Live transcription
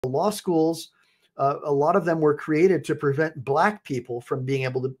law schools, a lot of them were created to prevent black people from being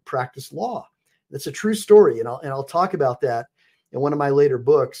able to practice law. That's a true story, and I'll talk about that in one of my later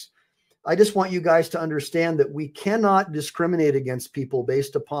books. I just want you guys to understand that we cannot discriminate against people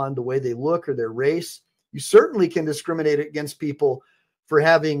based upon the way they look or their race. You certainly can discriminate against people for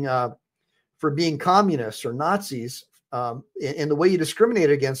having for being communists or Nazis, and the way you discriminate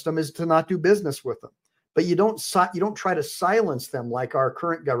against them is to not do business with them. But you don't try to silence them like our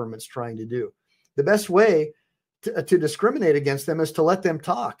current government's trying to do. The best way to discriminate against them is to let them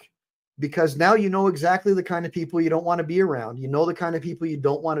talk, because now you know exactly the kind of people you don't want to be around. You know the kind of people you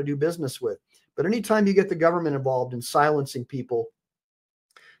don't want to do business with. But anytime you get the government involved in silencing people,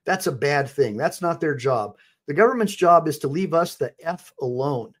 that's a bad thing. That's not their job. The government's job is to leave us the F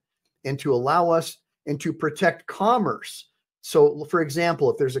alone and to allow us and to protect commerce. So, for example,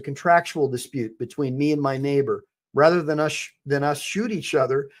 if there's a contractual dispute between me and my neighbor, rather than us shoot each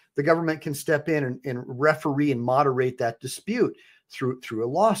other, the government can step in and referee and moderate that dispute through a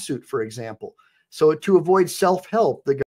lawsuit, for example. So to avoid self-help, the